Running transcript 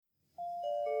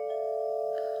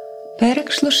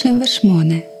פרק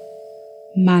 38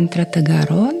 מנטרת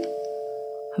הגרון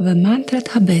ומנטרת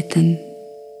הבטן.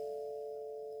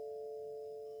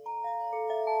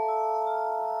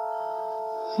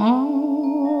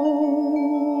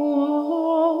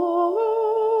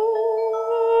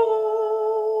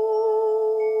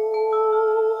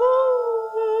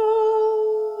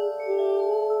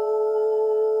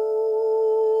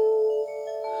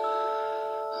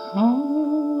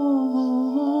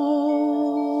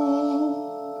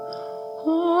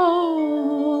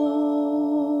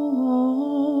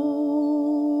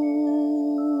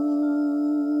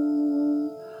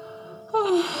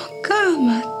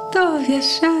 כמה טוב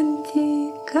ישנתי,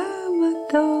 כמה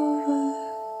טוב.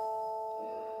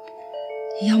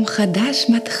 יום חדש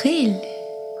מתחיל.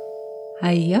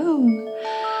 היום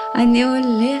אני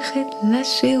הולכת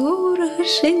לשיעור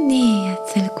השני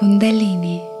אצל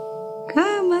קונדליני.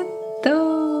 כמה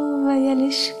טוב היה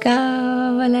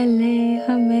לשכב על עלי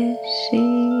המשי.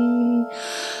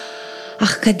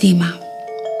 אך קדימה,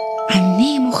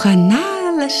 אני מוכנה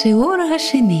לשיעור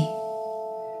השני.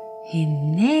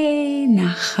 הנה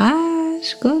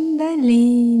נחש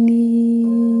קונדליני.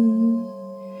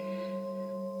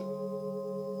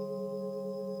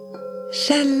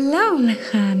 שלום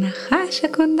לך נחש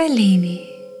הקונדליני.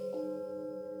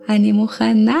 אני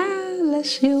מוכנה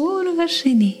לשיעור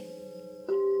השני.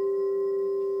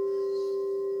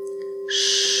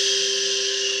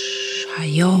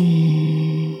 היום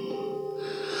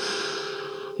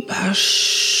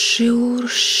בשיעור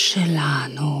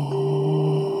שלנו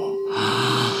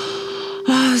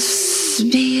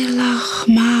אסביר לך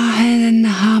מה הן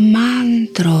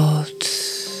המנטרות.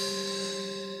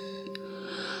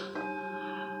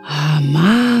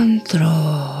 המנטרות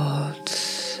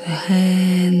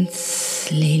הן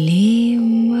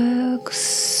צלילים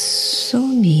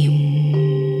קסומים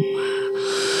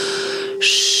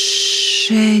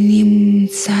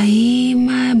שנמצאים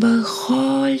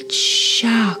בכל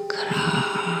צ'קרה.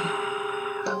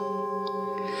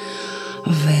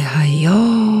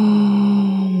 והיום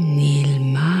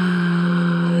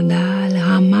נלמד על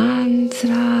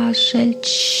המנטרה של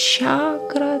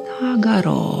צ'קרת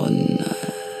הגרון.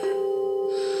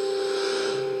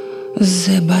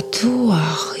 זה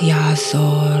בטוח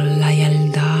יעזור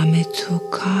לילדה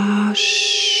מתוקה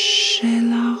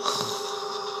שלך.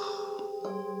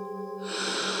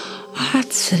 את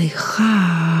צריכה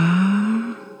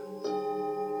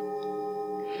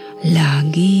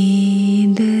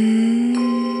להגיד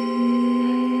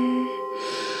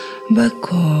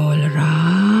בקול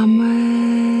רם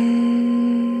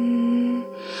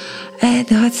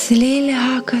את הצליל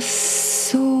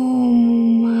הקסום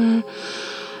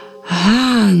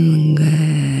הנג,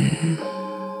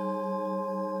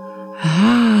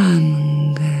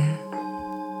 הנג,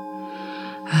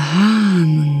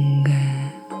 הנג,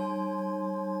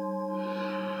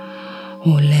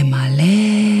 ולמלא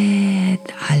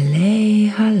את עלי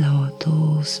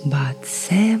הלוטוס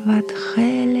בצבע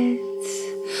תכלת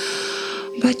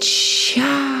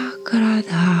בצ'קרת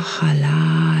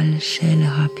החלל של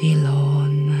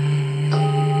הפילון.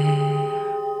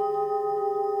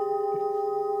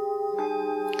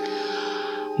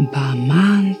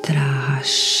 במנטרה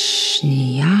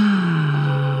השנייה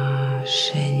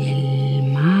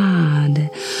שנלמד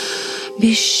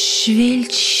בשביל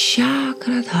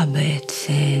צ'קרת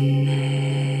הבטן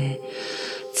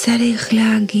צריך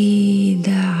להגיד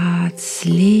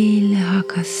הצליל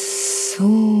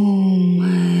הקסום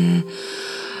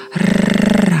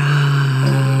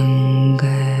רנג,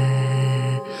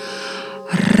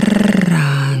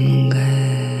 רנג,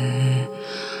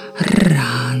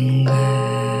 רנג,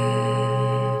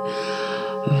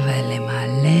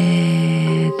 ולמלא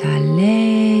את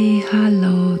עלי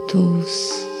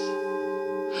הלוטוס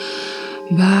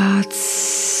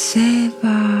בצבע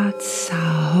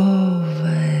צהוב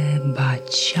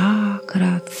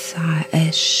בצ'קרת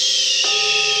האש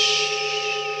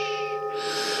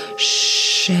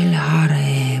של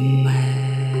הרם.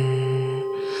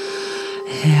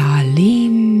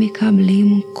 העלים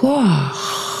מקבלים כוח,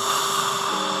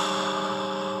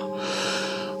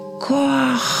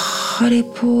 כוח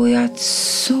ריפוי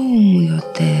עצום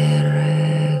יותר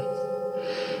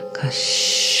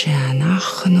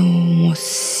כשאנחנו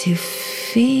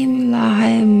מוסיפים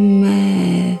להם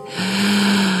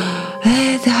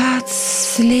את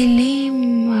הצלילים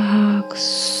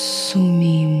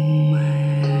הקסומים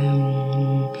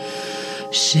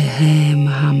שהם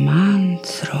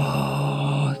המנטרות.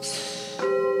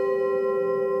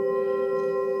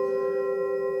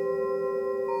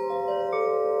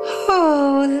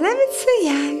 זה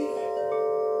מצוין.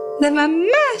 זה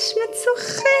ממש מצא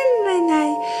חן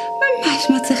בעיניי, ממש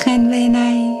מצא חן בעיניי.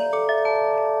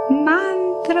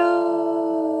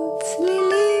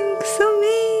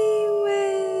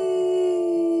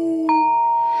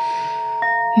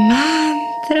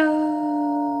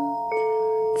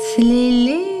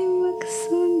 צלילים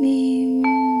קסומים.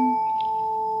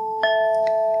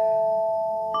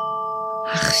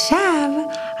 עכשיו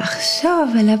אחשוב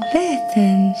על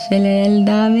הבטן של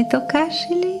הילדה המתוקה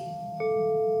שלי.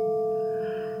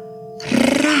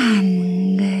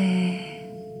 רנג,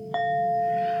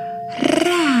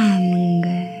 רנג.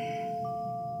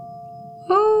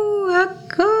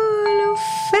 הכל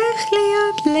הופך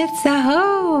להיות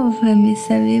לצהוב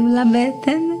מסביב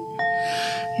לבטן.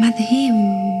 מדהים.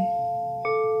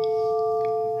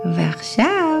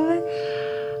 ועכשיו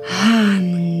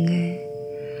הנג,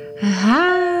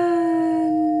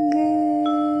 הנג,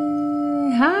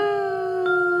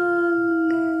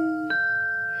 הנג,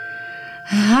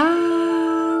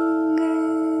 הנג.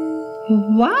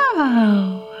 וואו,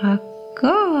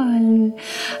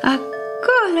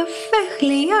 הכל הופך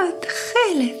להיות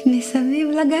חלק מסביב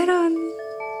לגרון.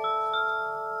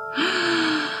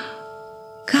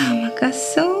 כמה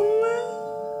קסום.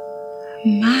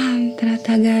 מנטרת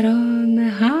הגרון,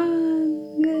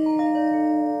 הנג.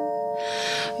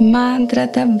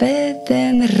 מנטרת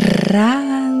הבטן,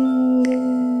 רנג.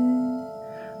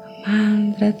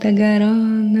 מנטרת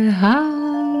הגרון,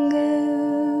 הנג.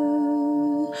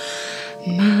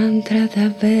 מנטרת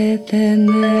הבטן,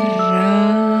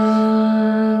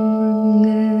 רנג.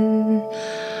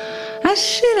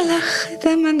 אשאיר לך את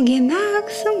המנגינה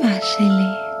הקסומה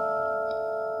שלי,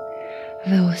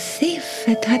 ואוסיף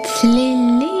את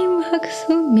הצלילים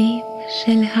הקסומים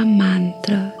של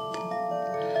המנטרות.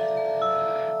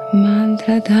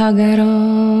 מנטרת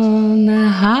הגרון,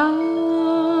 הנג,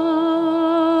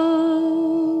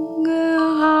 הנג,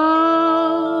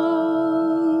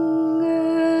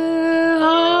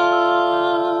 הנג.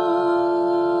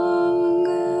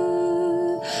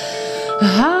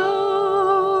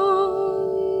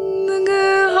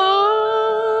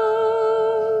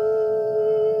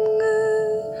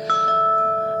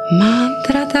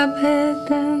 מנטרת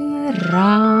הבטן,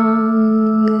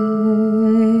 רנג,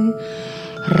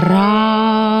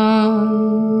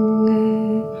 רנג,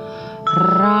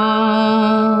 רנג,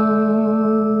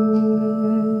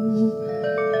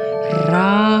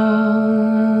 רנג.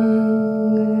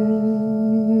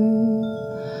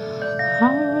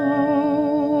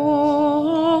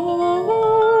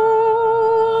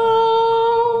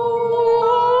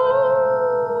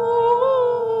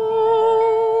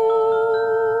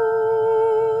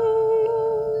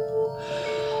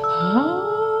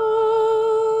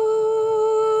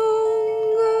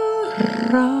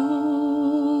 Rang, rang,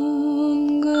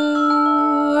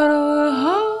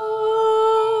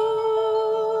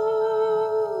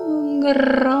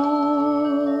 rang.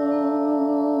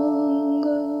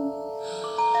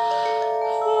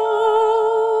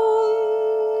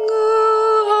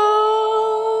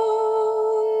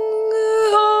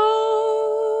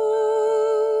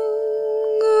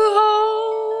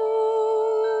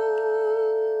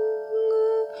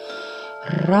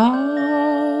 Rang,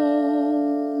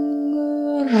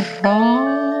 rang,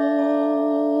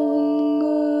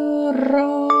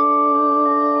 rang.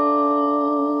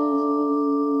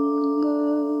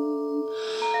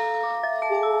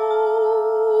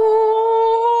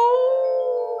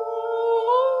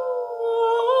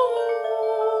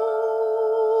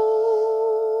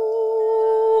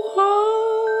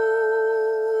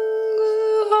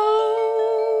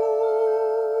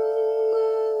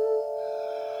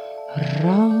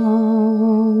 Rang,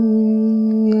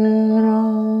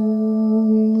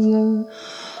 rang,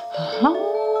 hang,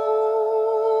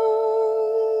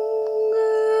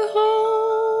 hang,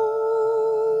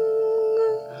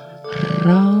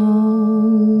 rang.